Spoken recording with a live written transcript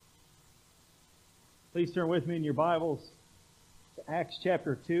Please turn with me in your Bibles to Acts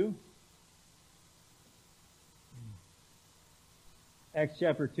chapter 2. Acts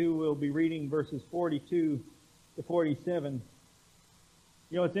chapter 2, we'll be reading verses 42 to 47.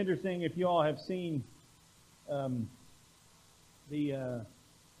 You know, it's interesting if you all have seen the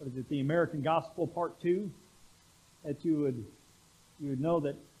American Gospel Part 2, that you would know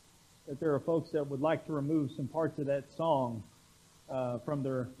that there are folks that would like to remove some parts of that song from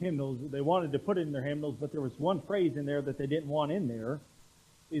their hymnals. They wanted to put it in their hymnals, but there was one phrase in there that they didn't want in there.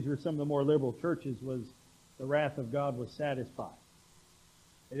 These were some of the more liberal churches, was the wrath of God was satisfied.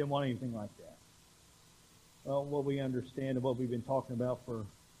 They didn't want anything like that. Well, what we understand and what we've been talking about for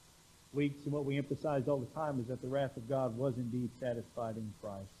weeks and what we emphasize all the time is that the wrath of God was indeed satisfied in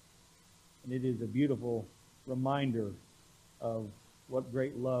Christ. And it is a beautiful reminder of what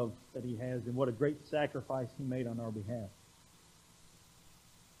great love that He has and what a great sacrifice He made on our behalf.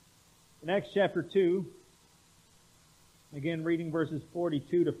 In Acts chapter 2, again reading verses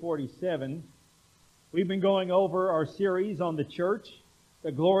 42 to 47, we've been going over our series on the church,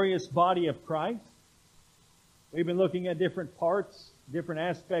 the glorious body of Christ. We've been looking at different parts, different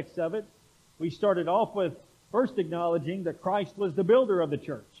aspects of it. We started off with first acknowledging that Christ was the builder of the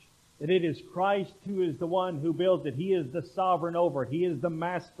church, that it is Christ who is the one who builds it. He is the sovereign over it. He is the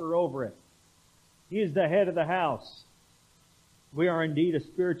master over it. He is the head of the house. We are indeed a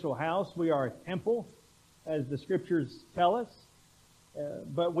spiritual house. We are a temple, as the Scriptures tell us.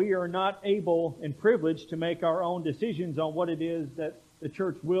 But we are not able and privileged to make our own decisions on what it is that the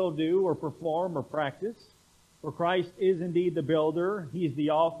church will do or perform or practice. For Christ is indeed the builder. He is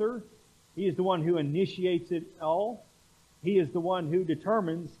the author. He is the one who initiates it all. He is the one who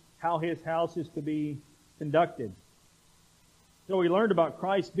determines how His house is to be conducted. So we learned about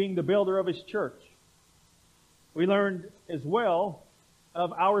Christ being the builder of His church. We learned as well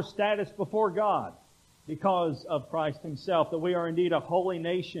of our status before God because of Christ Himself, that we are indeed a holy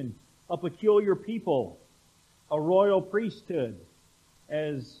nation, a peculiar people, a royal priesthood,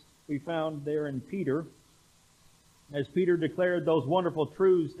 as we found there in Peter. As Peter declared those wonderful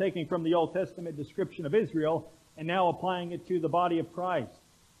truths taken from the Old Testament description of Israel and now applying it to the body of Christ.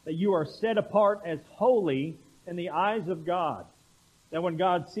 That you are set apart as holy in the eyes of God. That when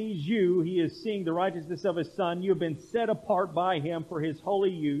God sees you, He is seeing the righteousness of His Son. You have been set apart by Him for His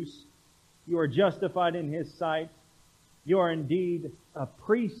holy use. You are justified in His sight. You are indeed a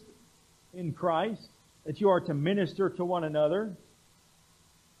priest in Christ. That you are to minister to one another.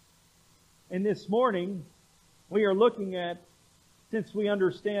 And this morning, we are looking at, since we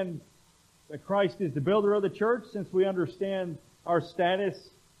understand that Christ is the builder of the church, since we understand our status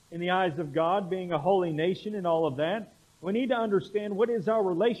in the eyes of God, being a holy nation and all of that, we need to understand what is our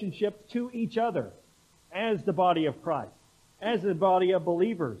relationship to each other as the body of Christ, as the body of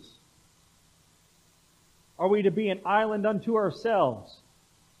believers. Are we to be an island unto ourselves?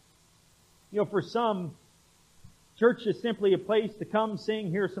 You know, for some, church is simply a place to come, sing,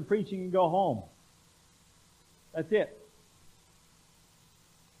 hear some preaching, and go home. That's it.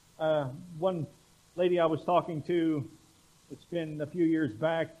 One lady I was talking to, it's been a few years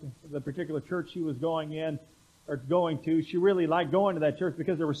back, the particular church she was going to, she really liked going to that church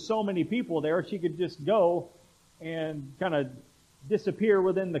because there were so many people there. She could just go and kind of disappear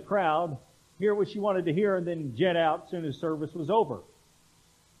within the crowd, hear what she wanted to hear, and then jet out as soon as service was over.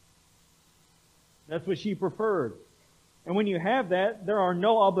 That's what she preferred. And when you have that, there are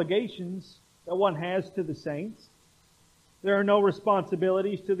no obligations that one has to the saints. There are no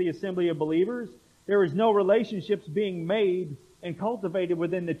responsibilities to the assembly of believers. There is no relationships being made and cultivated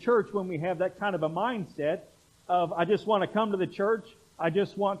within the church when we have that kind of a mindset of, I just want to come to the church, I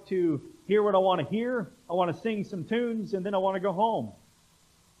just want to hear what I want to hear, I want to sing some tunes, and then I want to go home.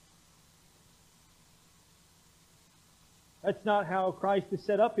 That's not how Christ has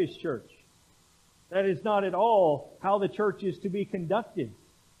set up His church. That is not at all how the church is to be conducted.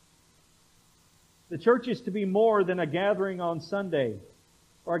 The church is to be more than a gathering on Sunday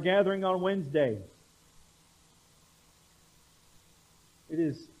or a gathering on Wednesday. It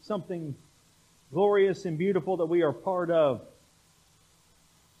is something glorious and beautiful that we are part of.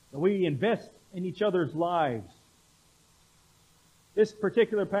 That we invest in each other's lives. This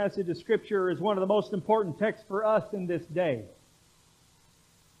particular passage of Scripture is one of the most important texts for us in this day.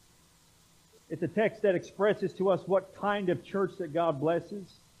 It's a text that expresses to us what kind of church that God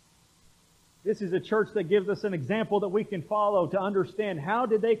blesses. This is a church that gives us an example that we can follow to understand how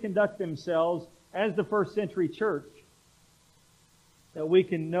did they conduct themselves as the first century church. That we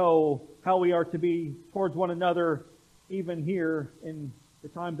can know how we are to be towards one another even here in the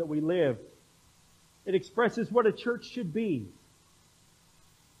time that we live. It expresses what a church should be.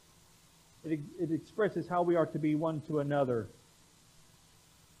 It expresses how we are to be one to another.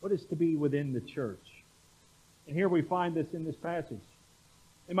 What is to be within the church? And here we find this in this passage.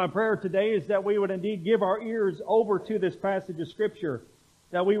 And my prayer today is that we would indeed give our ears over to this passage of Scripture.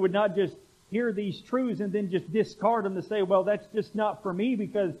 That we would not just hear these truths and then just discard them to say, well, that's just not for me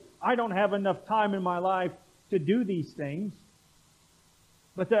because I don't have enough time in my life to do these things.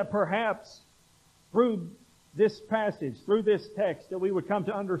 But that perhaps through this passage, through this text, that we would come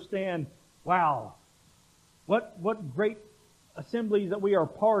to understand, wow, what great assemblies that we are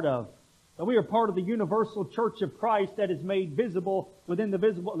part of. That we are part of the universal church of Christ that is made visible within the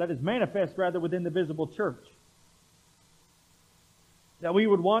visible, that is manifest rather within the visible church. That we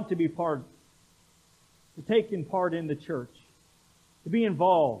would want to be part, to take in part in the church, to be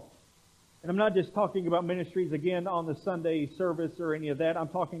involved. And I'm not just talking about ministries again on the Sunday service or any of that. I'm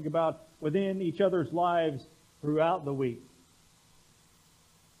talking about within each other's lives throughout the week.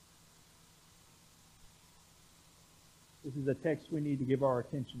 This is a text we need to give our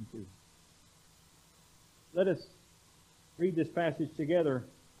attention to. Let us read this passage together.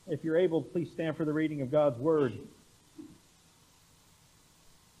 If you're able, please stand for the reading of God's Word.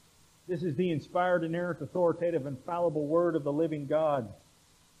 This is the inspired, inerrant, authoritative, infallible Word of the living God.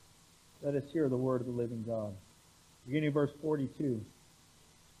 Let us hear the Word of the living God. Beginning of verse 42.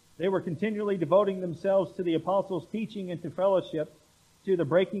 They were continually devoting themselves to the apostles' teaching and to fellowship, to the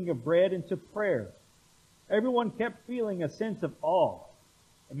breaking of bread and to prayer. Everyone kept feeling a sense of awe,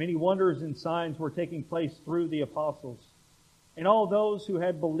 and many wonders and signs were taking place through the apostles. And all those who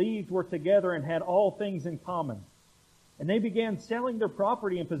had believed were together and had all things in common. And they began selling their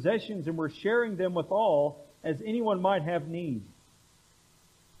property and possessions and were sharing them with all, as anyone might have need.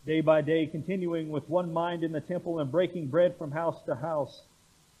 Day by day, continuing with one mind in the temple and breaking bread from house to house,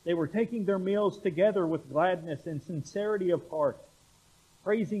 they were taking their meals together with gladness and sincerity of heart,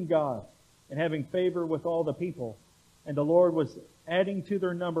 praising God and having favor with all the people. And the Lord was adding to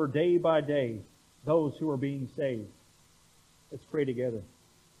their number day by day those who are being saved. Let's pray together.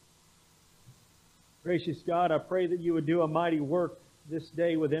 Gracious God, I pray that you would do a mighty work this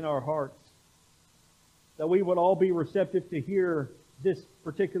day within our hearts. That we would all be receptive to hear this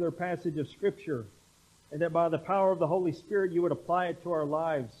particular passage of Scripture. And that by the power of the Holy Spirit you would apply it to our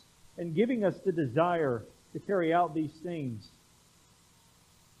lives. And giving us the desire to carry out these things.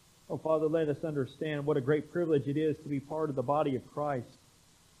 Oh, Father, let us understand what a great privilege it is to be part of the body of Christ.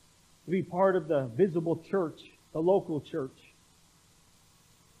 To be part of the visible church, the local church.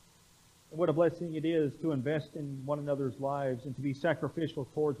 And what a blessing it is to invest in one another's lives and to be sacrificial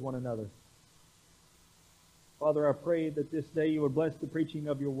towards one another. Father, I pray that this day you would bless the preaching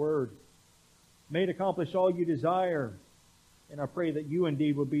of your word. May it accomplish all you desire. And I pray that you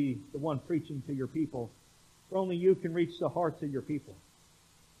indeed will be the one preaching to your people. For only you can reach the hearts of your people.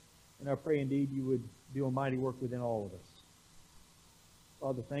 And I pray indeed you would do a mighty work within all of us.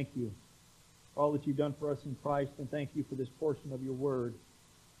 Father, thank you for all that you've done for us in Christ, and thank you for this portion of your word.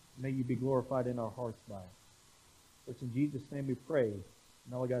 May you be glorified in our hearts by it. It's in Jesus' name we pray.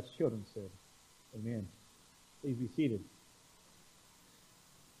 And all of God's children said, amen. Please be seated.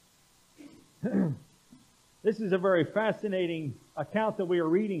 This is a very fascinating account that we are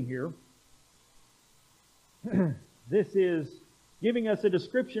reading here. This is giving us a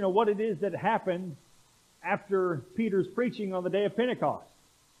description of what it is that happened after Peter's preaching on the day of Pentecost.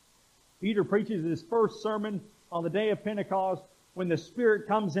 Peter preaches his first sermon on the day of Pentecost when the Spirit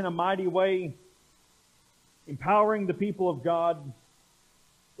comes in a mighty way, empowering the people of God.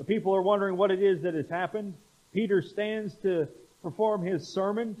 The people are wondering what it is that has happened. Peter stands to perform his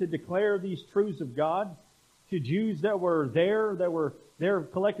sermon to declare these truths of God to Jews that were there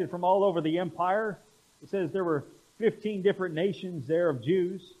collected from all over the empire. It says there were 15 different nations there of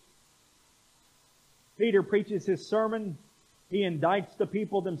Jews. Peter preaches his sermon. He indicts the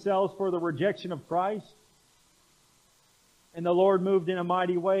people themselves for the rejection of Christ. And the Lord moved in a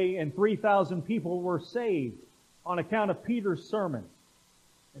mighty way, and 3,000 people were saved on account of Peter's sermon.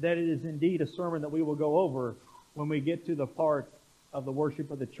 And that it is indeed a sermon that we will go over when we get to the part of the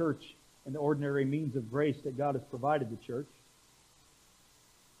worship of the church and the ordinary means of grace that God has provided the church.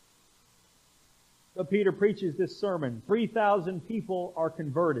 So Peter preaches this sermon. 3,000 people are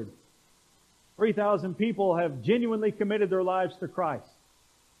converted. 3,000 people have genuinely committed their lives to Christ.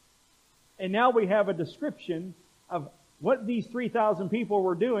 And now we have a description of what these 3,000 people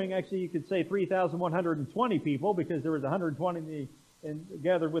were doing. Actually, you could say 3,120 people, because there was 120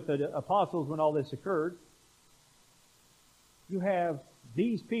 gathered with the apostles when all this occurred. You have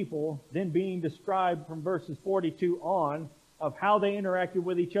these people then being described from verses 42 on of how they interacted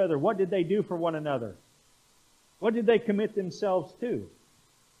with each other. What did they do for one another? What did they commit themselves to?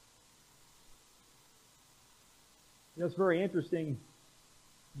 It's very interesting,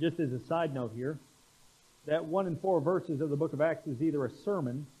 just as a side note here, that 1 in 4 verses of the book of Acts is either a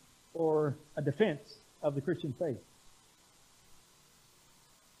sermon or a defense of the Christian faith.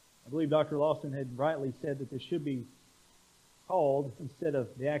 I believe Dr. Lawson had rightly said that this should be called, instead of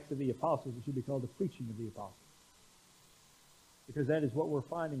the Acts of the Apostles, it should be called the preaching of the Apostles. Because that is what we're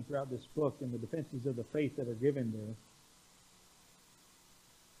finding throughout this book and the defenses of the faith that are given there.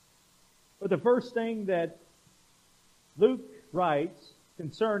 But the first thing that Luke writes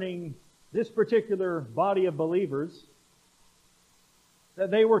concerning this particular body of believers, that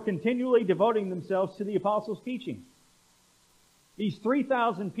they were continually devoting themselves to the apostles' teaching. These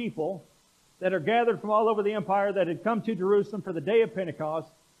 3,000 people that are gathered from all over the empire that had come to Jerusalem for the day of Pentecost,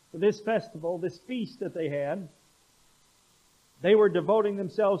 for this festival, this feast that they had, they were devoting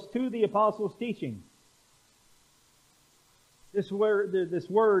themselves to the apostles' teaching. This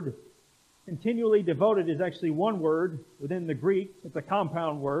word continually devoted is actually one word within the Greek. It's a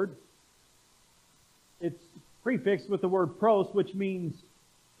compound word. It's prefixed with the word pros, which means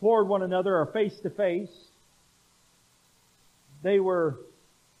toward one another or face to face. They were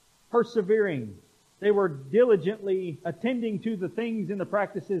persevering. They were diligently attending to the things and the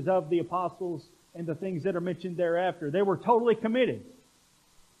practices of the apostles and the things that are mentioned thereafter. They were totally committed.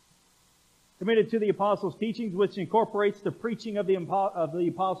 Committed to the apostles' teachings, which incorporates the preaching of the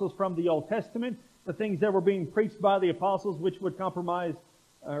apostles from the Old Testament, the things that were being preached by the apostles, which would comprise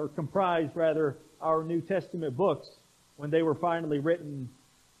our New Testament books when they were finally written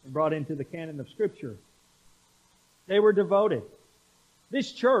and brought into the canon of Scripture. They were devoted.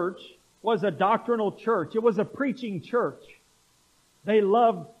 This church was a doctrinal church. It was a preaching church. They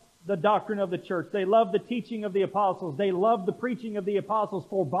loved the doctrine of the church. They loved the teaching of the apostles. They loved the preaching of the apostles,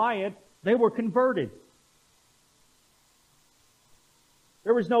 for by it they were converted.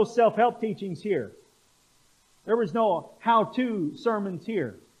 There was no self-help teachings here. There was no how-to sermons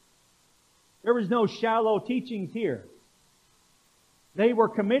here. There was no shallow teachings here. They were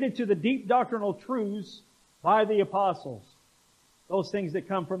committed to the deep doctrinal truths by the apostles. Those things that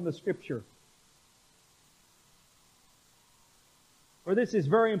come from the Scripture. For this is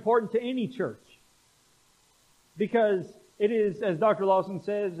very important to any church. Because it is, as Dr. Lawson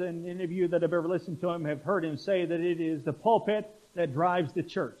says, and any of you that have ever listened to him have heard him say, that it is the pulpit that drives the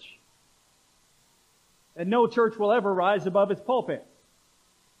church. And no church will ever rise above its pulpit.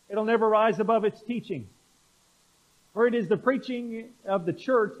 It'll never rise above its teaching. For it is the preaching of the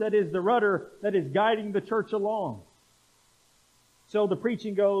church that is the rudder that is guiding the church along. So the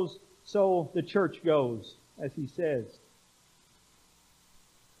preaching goes, so the church goes, as he says.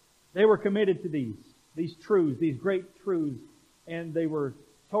 They were committed to these truths, these great truths, and they were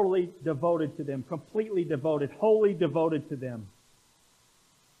totally devoted to them, completely devoted, wholly devoted to them.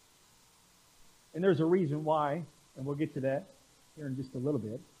 And there's a reason why, and we'll get to that here in just a little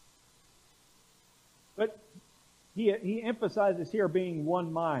bit. But he emphasizes here being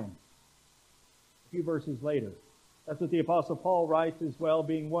one mind. A few verses later. That's what the Apostle Paul writes as well,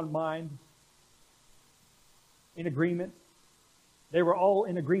 being one mind, in agreement. They were all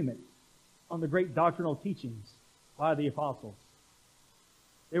in agreement on the great doctrinal teachings by the apostles.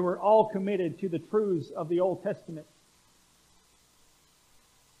 They were all committed to the truths of the Old Testament.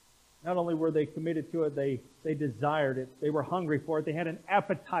 Not only were they committed to it, they desired it. They were hungry for it. They had an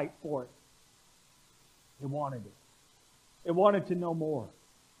appetite for it. They wanted it. They wanted to know more.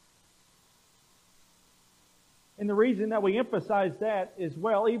 And the reason that we emphasize that as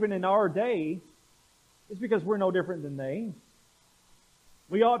well, even in our day, is because we're no different than they.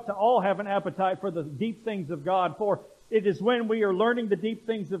 We ought to all have an appetite for the deep things of God, for it is when we are learning the deep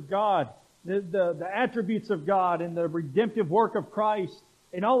things of God, the attributes of God and the redemptive work of Christ,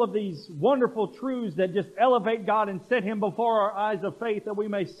 and all of these wonderful truths that just elevate God and set Him before our eyes of faith, that we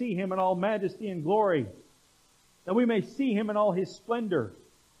may see Him in all majesty and glory, that we may see Him in all His splendor.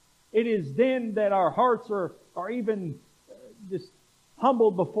 It is then that our hearts are even just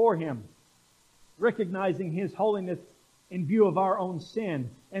humbled before Him, recognizing His holiness in view of our own sin.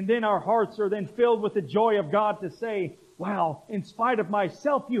 And then our hearts are then filled with the joy of God to say, wow, in spite of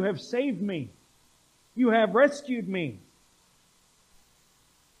myself, you have saved me. You have rescued me.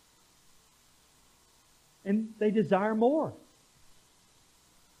 And they desire more.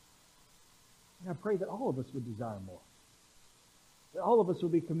 And I pray that all of us would desire more. That all of us will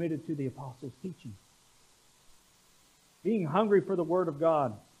be committed to the apostles' teaching. Being hungry for the Word of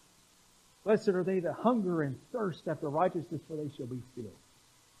God. Blessed are they that hunger and thirst after righteousness, for they shall be filled.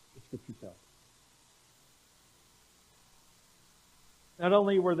 The Scripture tells. Not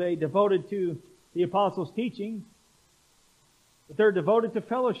only were they devoted to the apostles' teaching, but they're devoted to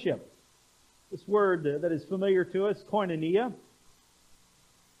fellowship. This word that is familiar to us, koinonia.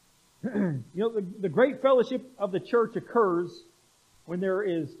 The great fellowship of the church occurs when there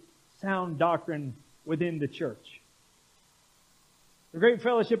is sound doctrine within the church. The great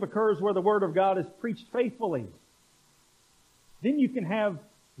fellowship occurs where the Word of God is preached faithfully. Then you can have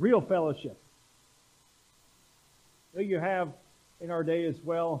real fellowship. You have in our day as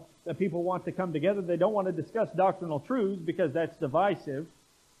well that people want to come together. They don't want to discuss doctrinal truths because that's divisive,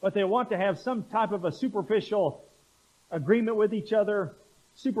 but they want to have some type of a superficial agreement with each other,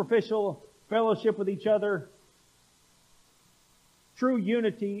 superficial fellowship with each other. True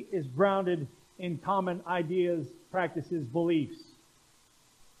unity is grounded in common ideas, practices, beliefs.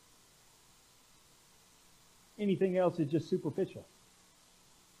 Anything else is just superficial.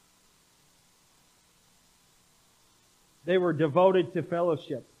 They were devoted to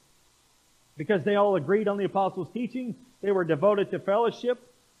fellowship. Because they all agreed on the apostles' teaching, they were devoted to fellowship,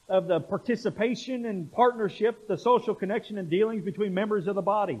 of the participation and partnership, the social connection and dealings between members of the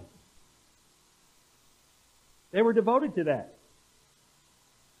body. They were devoted to that.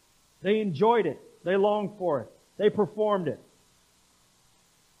 They enjoyed it. They longed for it. They performed it.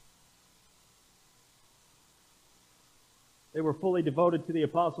 They were fully devoted to the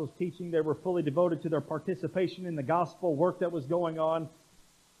apostles' teaching. They were fully devoted to their participation in the gospel work that was going on,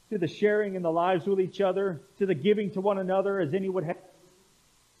 to the sharing in the lives with each other, to the giving to one another as any would have.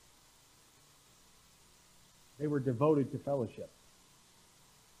 They were devoted to fellowship.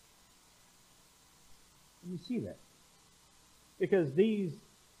 And you see that. Because these,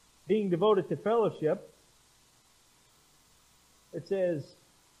 being devoted to fellowship, it says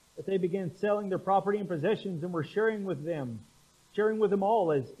that they began selling their property and possessions and were sharing with them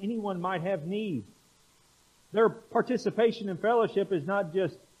all as anyone might have need. Their participation in fellowship is not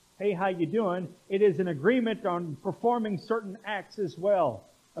just, hey, how you doing? It is an agreement on performing certain acts as well,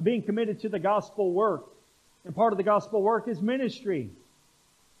 of being committed to the gospel work. And part of the gospel work is ministry.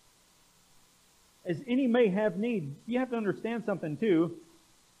 As any may have need. You have to understand something too.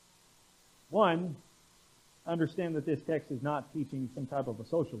 One, understand that this text is not teaching some type of a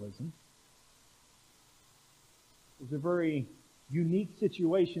socialism. It's a very unique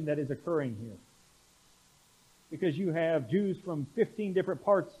situation that is occurring here. Because you have Jews from 15 different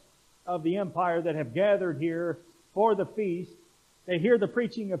parts of the empire that have gathered here for the feast. They hear the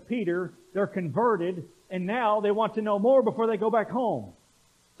preaching of Peter, they're converted, and now they want to know more before they go back home.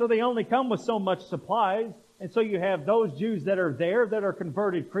 So they only come with so much supplies, and so you have those Jews that are there that are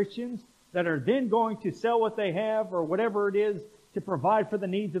converted Christians that are then going to sell what they have or whatever it is to provide for the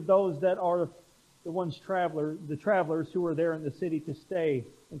needs of those that are the travelers who are there in the city to stay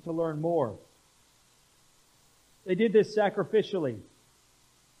and to learn more. They did this sacrificially.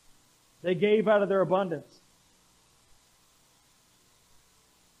 They gave out of their abundance.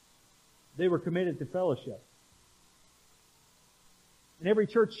 They were committed to fellowship. And every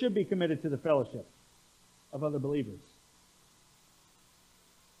church should be committed to the fellowship of other believers.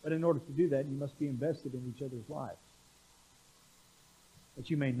 But in order to do that, you must be invested in each other's lives.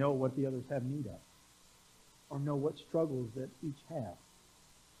 That you may know what the others have need of. Or know what struggles that each have.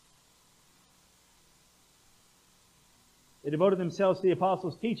 They devoted themselves to the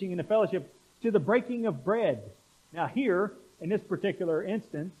apostles' teaching and the fellowship, to the breaking of bread. Now here, in this particular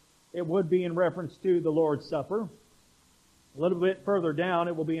instance, it would be in reference to the Lord's Supper. A little bit further down,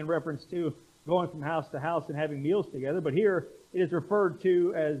 it will be in reference to going from house to house and having meals together. But here, it is referred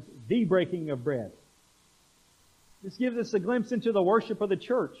to as the breaking of bread. This gives us a glimpse into the worship of the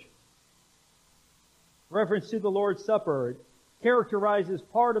church. Reference to the Lord's Supper. It characterizes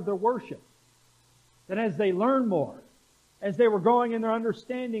part of their worship. That as they learn more, as they were growing in their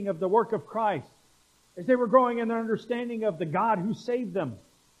understanding of the work of Christ, as they were growing in their understanding of the God who saved them,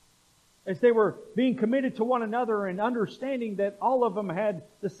 as they were being committed to one another and understanding that all of them had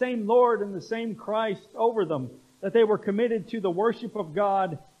the same Lord and the same Christ over them, that they were committed to the worship of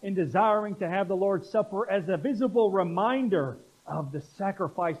God and desiring to have the Lord's Supper as a visible reminder of the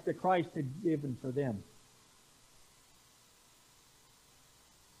sacrifice that Christ had given for them.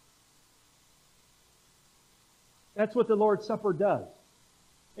 That's what the Lord's Supper does.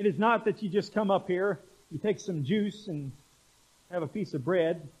 It is not that you just come up here, you take some juice and have a piece of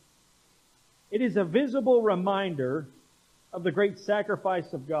bread. It is a visible reminder of the great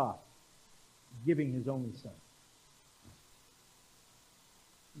sacrifice of God, giving His only Son.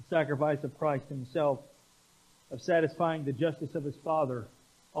 The sacrifice of Christ Himself, of satisfying the justice of His Father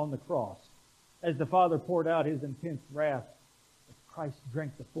on the cross. As the Father poured out His intense wrath, Christ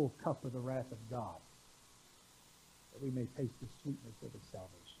drank the full cup of the wrath of God, that we may taste the sweetness of His salvation.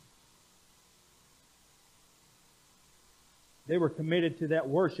 They were committed to that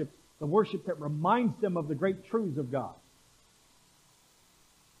worship The worship that reminds them of the great truths of God.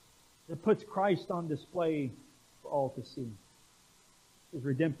 That puts Christ on display for all to see. His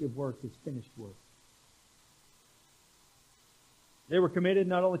redemptive work, His finished work. They were committed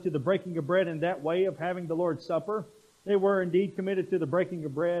not only to the breaking of bread in that way of having the Lord's Supper. They were indeed committed to the breaking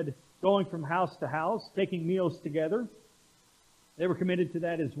of bread, going from house to house, taking meals together. They were committed to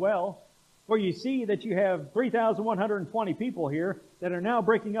that as well. Where you see that you have 3,120 people here that are now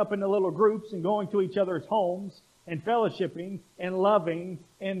breaking up into little groups and going to each other's homes and fellowshipping and loving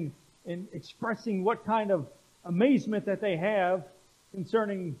and expressing what kind of amazement that they have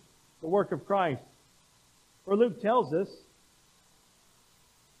concerning the work of Christ. For Luke tells us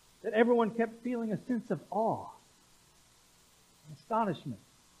that everyone kept feeling a sense of awe, astonishment,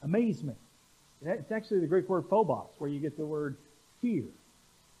 amazement. It's actually the Greek word phobos, where you get the word fear.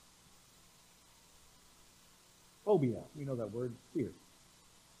 Phobia, we know that word, fear.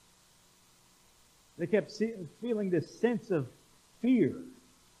 They kept feeling this sense of fear.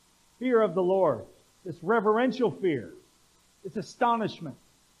 Fear of the Lord. This reverential fear. This astonishment.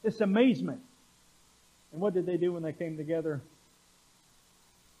 This amazement. And what did they do when they came together?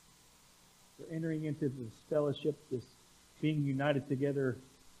 They're entering into this fellowship, this being united together,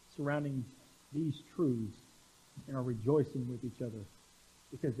 surrounding these truths, and are rejoicing with each other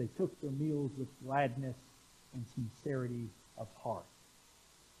because they took their meals with gladness and sincerity of heart.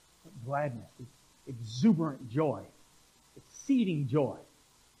 Gladness, exuberant joy, exceeding joy.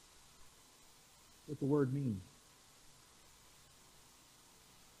 What the word means.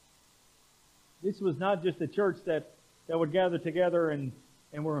 This was not just a church that would gather together and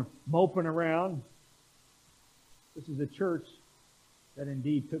were moping around. This is a church that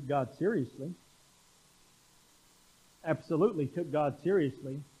indeed took God seriously. Absolutely took God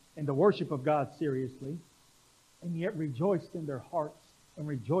seriously and the worship of God seriously. And yet rejoiced in their hearts and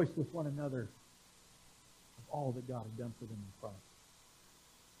rejoiced with one another of all that God had done for them in Christ.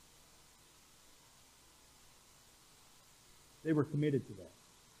 They were committed to that.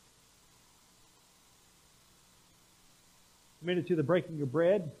 Committed to the breaking of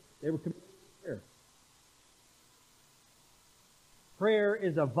bread. They were committed to prayer. Prayer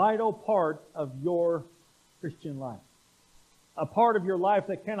is a vital part of your Christian life. A part of your life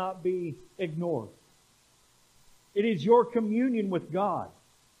that cannot be ignored. It is your communion with God.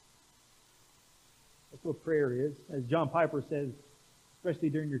 That's what prayer is. As John Piper says, especially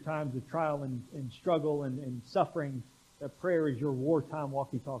during your times of trial and struggle and suffering, that prayer is your wartime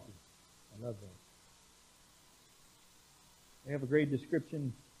walkie-talkie. I love that. We have a great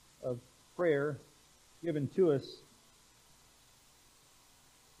description of prayer given to us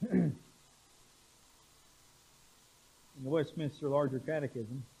in the Westminster Larger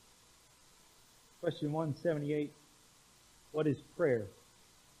Catechism. Question 178, what is prayer?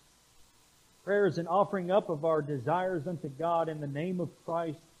 Prayer is an offering up of our desires unto God in the name of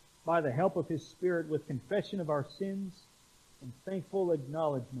Christ by the help of His Spirit with confession of our sins and thankful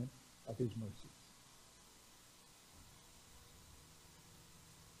acknowledgement of His mercies.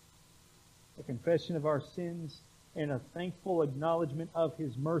 A confession of our sins and a thankful acknowledgement of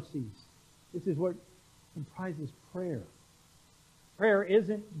His mercies. This is what comprises prayer. Prayer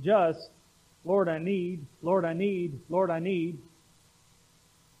isn't just, Lord, I need, Lord, I need, Lord, I need.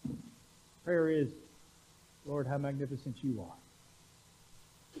 Prayer is, Lord, how magnificent You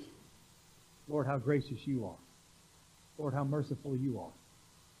are. Lord, how gracious You are. Lord, how merciful You are.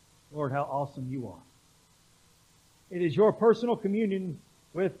 Lord, how awesome You are. It is your personal communion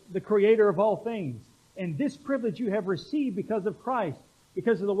with the Creator of all things. And this privilege you have received because of Christ,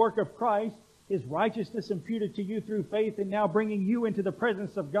 because of the work of Christ, His righteousness imputed to you through faith and now bringing you into the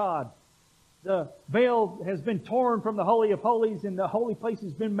presence of God. The veil has been torn from the Holy of Holies and the holy place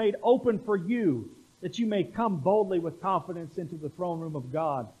has been made open for you that you may come boldly with confidence into the throne room of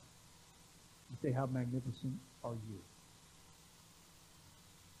God and say, how magnificent are You.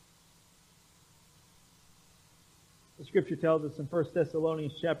 The Scripture tells us in 1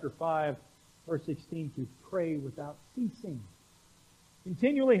 Thessalonians chapter 5, verse 16, to pray without ceasing.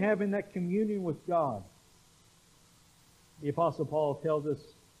 Continually having that communion with God. The Apostle Paul tells us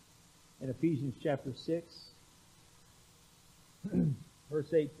in Ephesians chapter 6,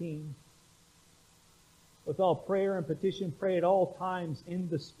 verse 18, with all prayer and petition, pray at all times in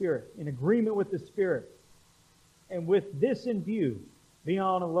the Spirit, in agreement with the Spirit. And with this in view, be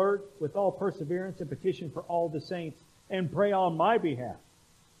on alert with all perseverance and petition for all the saints, and pray on my behalf,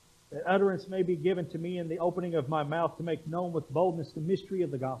 that utterance may be given to me in the opening of my mouth to make known with boldness the mystery of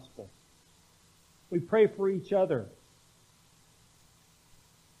the gospel. We pray for each other,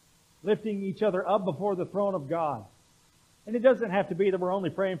 lifting each other up before the throne of God, And it doesn't have to be that we're only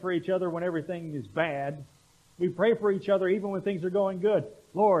praying for each other when everything is bad. We pray for each other even when things are going good.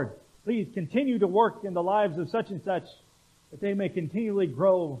 Lord, please continue to work in the lives of such and such that they may continually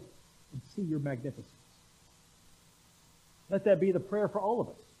grow and see your magnificence. Let that be the prayer for all of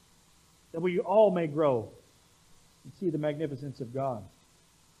us, that we all may grow and see the magnificence of God.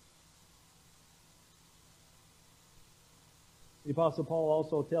 The Apostle Paul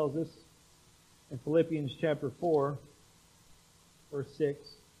also tells us in Philippians chapter 4, verse 6,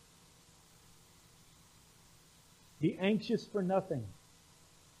 be anxious for nothing.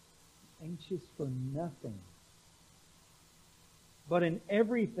 Anxious for nothing. But in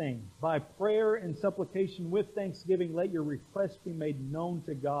everything, by prayer and supplication with thanksgiving, let your requests be made known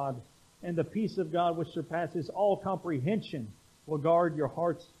to God. And the peace of God, which surpasses all comprehension, will guard your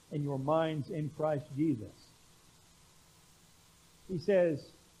hearts and your minds in Christ Jesus. He says,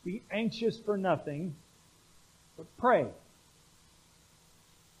 be anxious for nothing, but pray.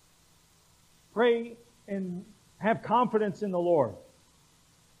 Pray and have confidence in the Lord.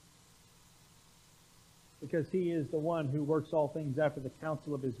 Because He is the one who works all things after the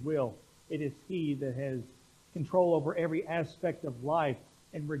counsel of His will. It is He that has control over every aspect of life.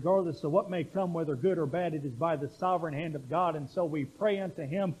 And regardless of what may come, whether good or bad, it is by the sovereign hand of God. And so we pray unto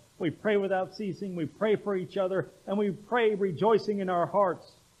Him. We pray without ceasing. We pray for each other. And we pray rejoicing in our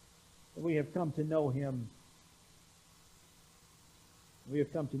hearts that we have come to know Him. We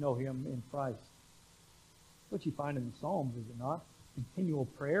have come to know Him in Christ. What you find in the Psalms, is it not? Continual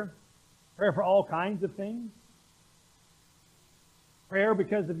prayer. Prayer for all kinds of things. Prayer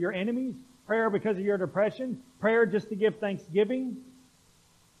because of your enemies. Prayer because of your depression. Prayer just to give thanksgiving.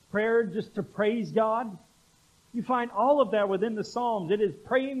 Prayer just to praise God. You find all of that within the Psalms. It is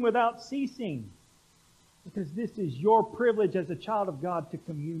praying without ceasing. Because this is your privilege as a child of God to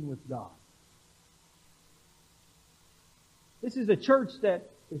commune with God. This is a church that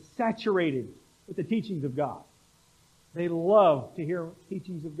is saturated with the teachings of God. They love to hear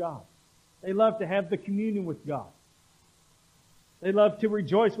teachings of God. They love to have the communion with God. They love to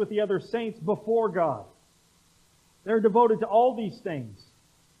rejoice with the other saints before God. They're devoted to all these things.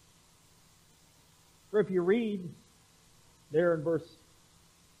 For if you read there in verse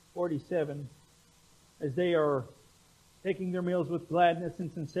 47, as they are taking their meals with gladness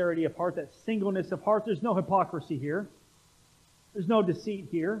and sincerity of heart, that singleness of heart, there's no hypocrisy here. There's no deceit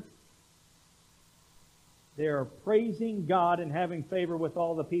here. They are praising God and having favor with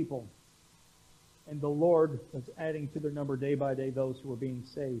all the people. And the Lord was adding to their number day by day those who were being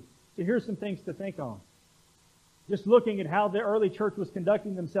saved. So here's some things to think on. Just looking at how the early church was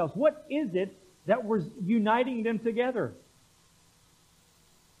conducting themselves. What is it that was uniting them together?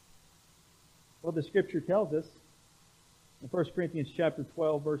 Well, the Scripture tells us in 1 Corinthians chapter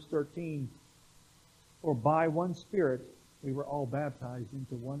 12, verse 13, for by one Spirit we were all baptized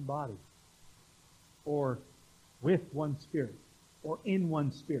into one body, or with one Spirit, or in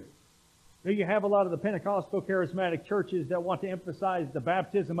one Spirit. Now you have a lot of the Pentecostal charismatic churches that want to emphasize the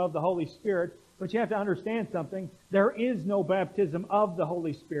baptism of the Holy Spirit, but you have to understand something. There is no baptism of the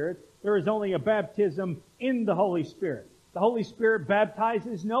Holy Spirit. There is only a baptism in the Holy Spirit. The Holy Spirit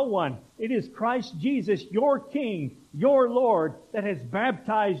baptizes no one. It is Christ Jesus, your King, your Lord, that has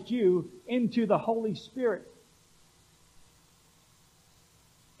baptized you into the Holy Spirit.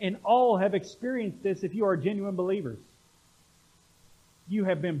 And all have experienced this if you are genuine believers. You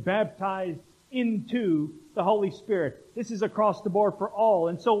have been baptized into the Holy Spirit. This is across the board for all.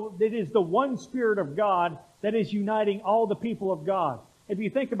 And so it is the one Spirit of God that is uniting all the people of God. If you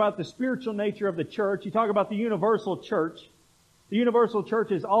think about the spiritual nature of the church, you talk about the universal church. The universal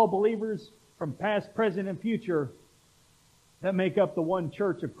church is all believers from past, present, and future that make up the one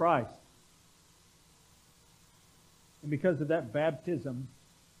church of Christ. And because of that baptism,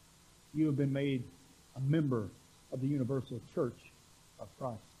 you have been made a member of the universal church of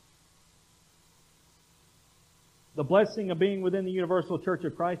Christ. The blessing of being within the universal church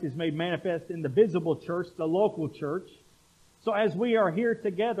of Christ is made manifest in the visible church, the local church. So as we are here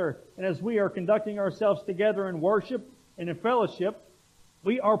together, and as we are conducting ourselves together in worship and in fellowship,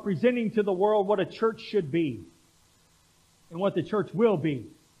 we are presenting to the world what a church should be, and what the church will be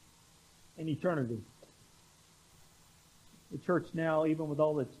in eternity. The church now, even with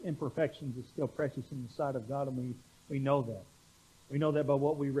all its imperfections, is still precious in the sight of God, and we know that. We know that by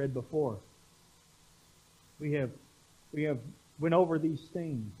what we read before. We have went over these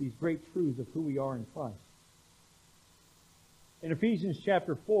things, these great truths of who we are in Christ. In Ephesians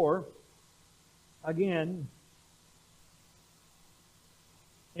chapter 4, again,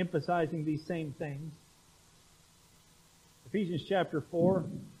 emphasizing these same things. Ephesians chapter 4,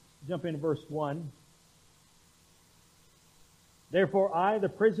 jump into verse 1. Therefore I, the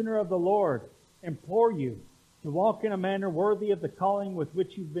prisoner of the Lord, implore you to walk in a manner worthy of the calling with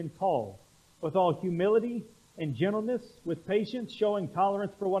which you've been called, with all humility and gentleness, with patience, showing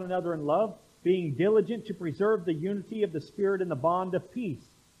tolerance for one another in love, being diligent to preserve the unity of the Spirit in the bond of peace.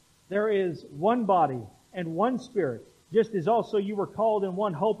 There is one body and one Spirit, just as also you were called in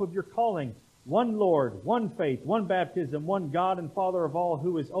one hope of your calling, one Lord, one faith, one baptism, one God and Father of all,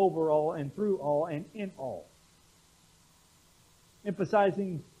 who is over all and through all and in all.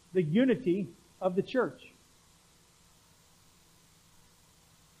 Emphasizing the unity of the church.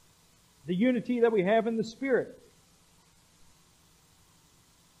 The unity that we have in the Spirit.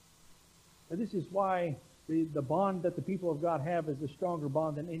 And this is why the bond that the people of God have is a stronger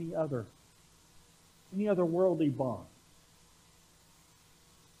bond than any other worldly bond.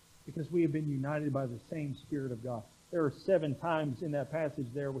 Because we have been united by the same Spirit of God. There are 7 times in that passage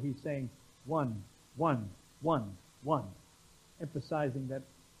there where he's saying one, one, one, one, emphasizing that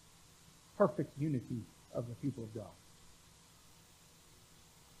perfect unity of the people of God.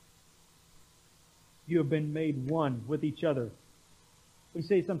 You have been made one with each other. We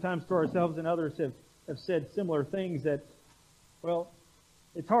say sometimes to ourselves, and others have said similar things, that, well,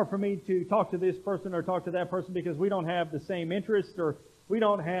 it's hard for me to talk to this person or talk to that person because we don't have the same interests, or we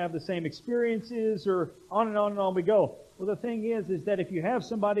don't have the same experiences, or on and on we go. Well, the thing is that if you have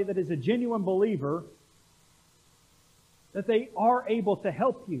somebody that is a genuine believer, that they are able to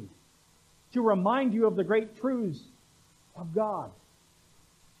help you, to remind you of the great truths of God.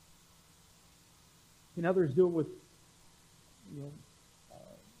 Can others do it with,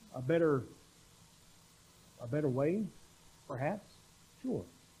 a better way, perhaps? Sure.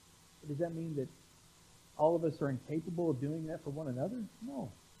 But does that mean that all of us are incapable of doing that for one another? No,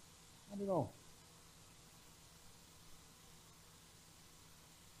 not at all.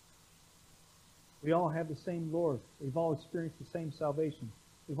 We all have the same Lord. We've all experienced the same salvation.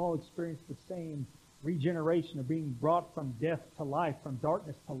 We've all experienced the same regeneration of being brought from death to life, from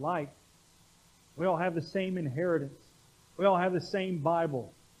darkness to light. We all have the same inheritance. We all have the same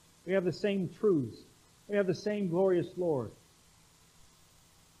Bible. We have the same truths. We have the same glorious Lord.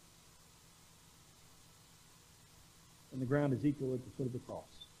 And the ground is equal at the foot of the cross.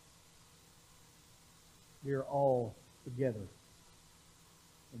 We are all together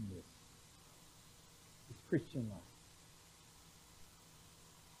in this. It's Christian life.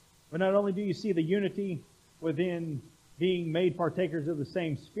 But not only do you see the unity within being made partakers of the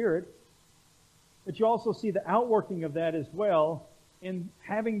same Spirit, but you also see the outworking of that as well in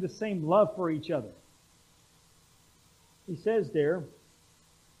having the same love for each other. He says there,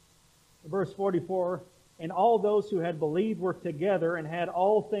 in verse 44, and all those who had believed were together and had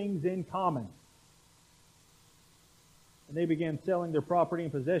all things in common. And they began selling their property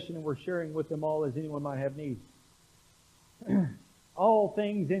and possession and were sharing with them all as anyone might have need. All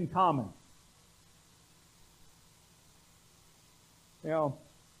things in common. Now,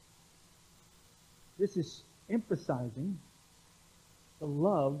 this is emphasizing the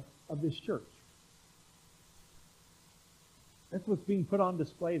love of this church. That's what's being put on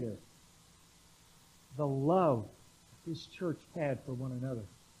display there. The love this church had for one another.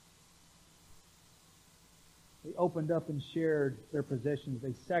 They opened up and shared their possessions.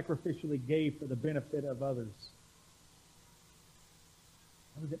 They sacrificially gave for the benefit of others.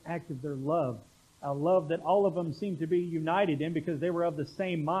 That was an act of their love. A love that all of them seemed to be united in because they were of the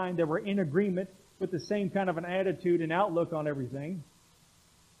same mind. They were in agreement with the same kind of an attitude and outlook on everything.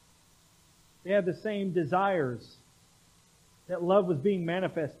 They had the same desires. That love was being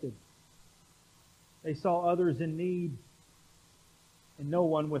manifested. They saw others in need, and no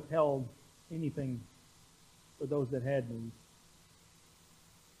one withheld anything for those that had need.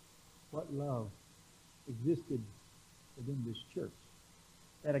 What love existed within this church?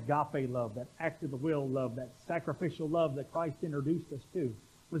 That agape love, that act of the will love, that sacrificial love that Christ introduced us to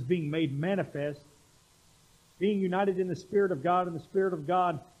was being made manifest, being united in the Spirit of God, and the Spirit of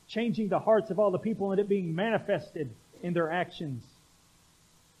God changing the hearts of all the people, and it being manifested in their actions.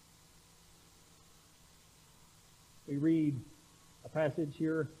 We read a passage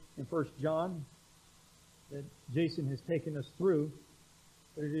here in 1 John that Jason has taken us through,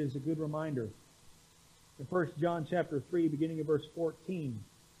 but it is a good reminder. In 1 John chapter 3, beginning of verse 14,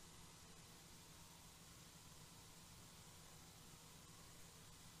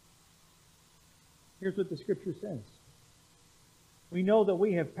 here's what the Scripture says. We know that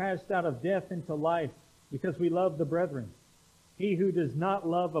we have passed out of death into life because we love the brethren. He who does not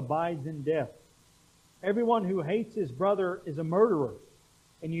love abides in death. Everyone who hates his brother is a murderer,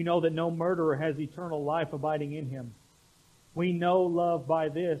 and you know that no murderer has eternal life abiding in him. We know love by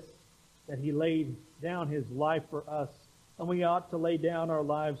this, that he laid down his life for us, and we ought to lay down our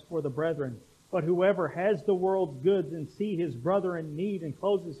lives for the brethren. But whoever has the world's goods and see his brother in need and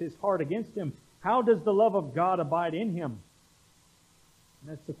closes his heart against him, how does the love of God abide in him? And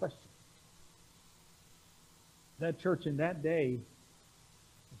that's the question. That church in that day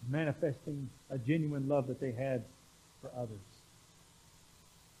was manifesting a genuine love that they had for others.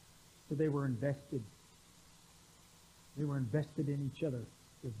 So they were invested. They were invested in each other,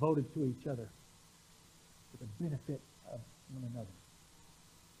 devoted to each other, for the benefit of one another.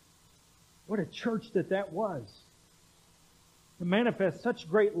 What a church that was. To manifest such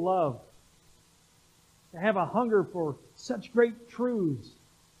great love. To have a hunger for such great truths.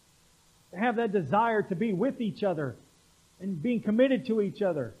 To have that desire to be with each other and being committed to each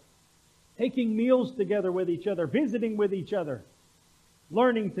other. Taking meals together with each other, visiting with each other,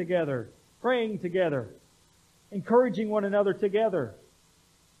 learning together, praying together, encouraging one another together.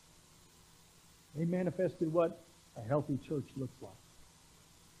 They manifested what a healthy church looks like.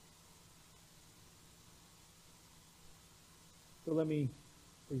 So let me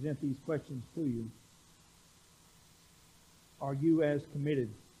present these questions to you. Are you as committed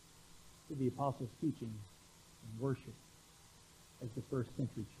to the apostles' teaching and worship as the first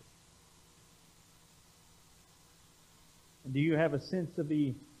century church? And do you have a sense of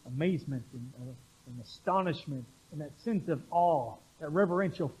the amazement and astonishment and that sense of awe, that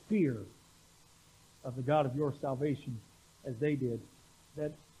reverential fear of the God of your salvation as they did,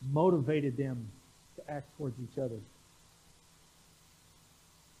 that motivated them to act towards each other?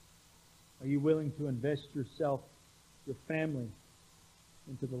 Are you willing to invest yourself, your family,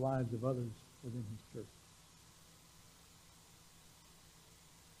 into the lives of others within His church?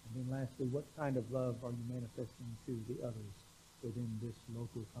 And then lastly, what kind of love are you manifesting to the others within this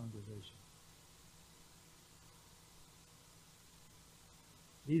local congregation?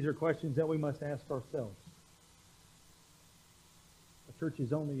 These are questions that we must ask ourselves. A church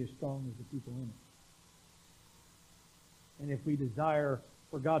is only as strong as the people in it. And if we desire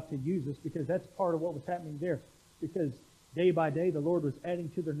for God to use us, because that's part of what was happening there, because day by day the Lord was adding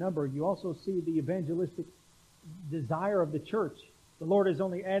to their number, you also see the evangelistic desire of the church. The Lord is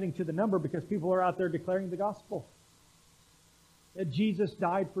only adding to the number because people are out there declaring the gospel. That Jesus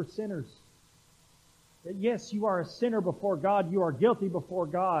died for sinners. That yes, you are a sinner before God. You are guilty before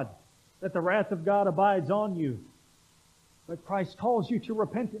God. That the wrath of God abides on you. But Christ calls you to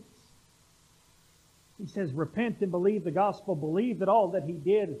repentance. He says, repent and believe the gospel. Believe that all that He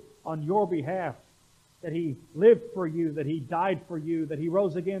did on your behalf, that He lived for you, that He died for you, that He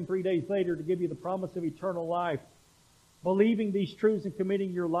rose again 3 days later to give you the promise of eternal life. Believing these truths and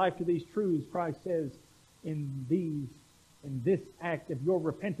committing your life to these truths, Christ says, in this act of your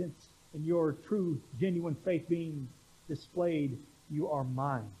repentance and your true, genuine faith being displayed, you are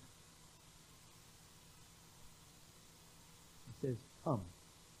mine. He says, come,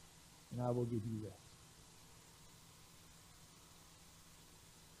 and I will give you rest.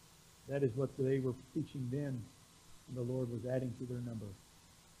 That is what they were preaching then, and the Lord was adding to their number.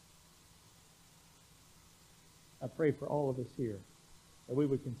 I pray for all of us here that we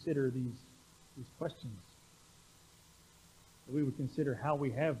would consider these questions. That we would consider how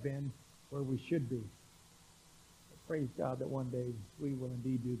we have been, where we should be. But praise God that one day we will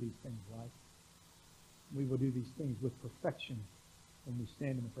indeed do these things right. We will do these things with perfection when we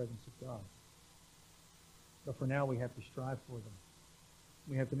stand in the presence of God. But for now we have to strive for them.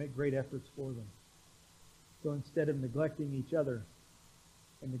 We have to make great efforts for them. So instead of neglecting each other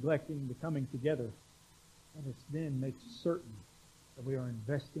and neglecting the coming together, let us then make certain that we are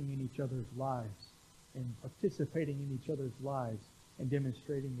investing in each other's lives and participating in each other's lives and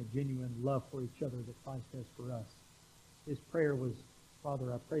demonstrating a genuine love for each other that Christ has for us. His prayer was,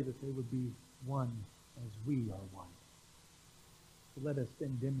 Father, I pray that they would be one as we are one. So let us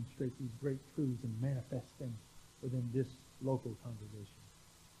then demonstrate these great truths and manifest them within this local congregation.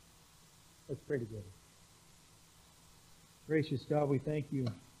 Let's pray together. Gracious God, we thank you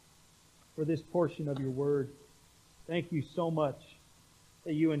for this portion of your word. Thank you so much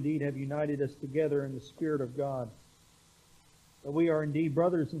that you indeed have united us together in the Spirit of God. That we are indeed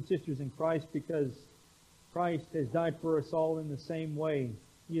brothers and sisters in Christ because Christ has died for us all in the same way.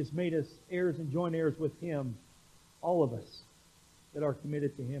 He has made us heirs and joint heirs with Him, all of us that are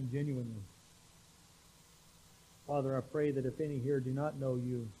committed to Him genuinely. Father, I pray that if any here do not know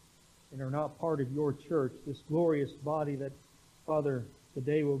you and are not part of your church, this glorious body that, Father,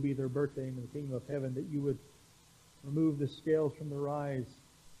 today will be their birthday in the kingdom of heaven, that you would remove the scales from their eyes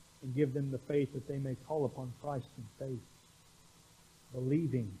and give them the faith that they may call upon Christ in faith,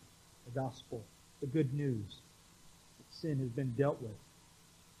 believing the gospel, the good news that sin has been dealt with,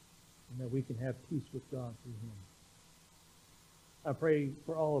 and that we can have peace with God through Him. I pray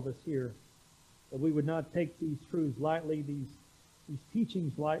for all of us here that we would not take these truths lightly, these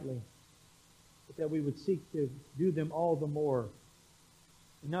teachings lightly, but that we would seek to do them all the more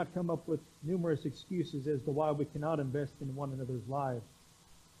and not come up with numerous excuses as to why we cannot invest in one another's lives,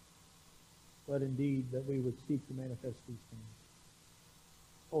 but indeed that we would seek to manifest these things.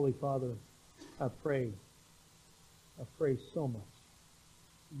 Holy Father, I pray so much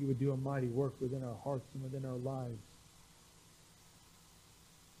that you would do a mighty work within our hearts and within our lives.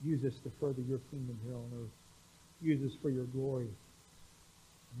 Use us to further your kingdom here on earth. Use us for your glory.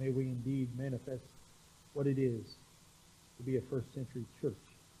 May we indeed manifest what it is to be a first century church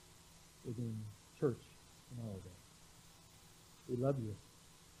within church in our day. We love you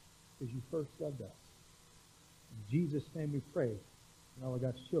because you first loved us. In Jesus' name we pray, and all of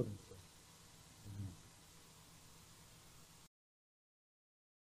God's children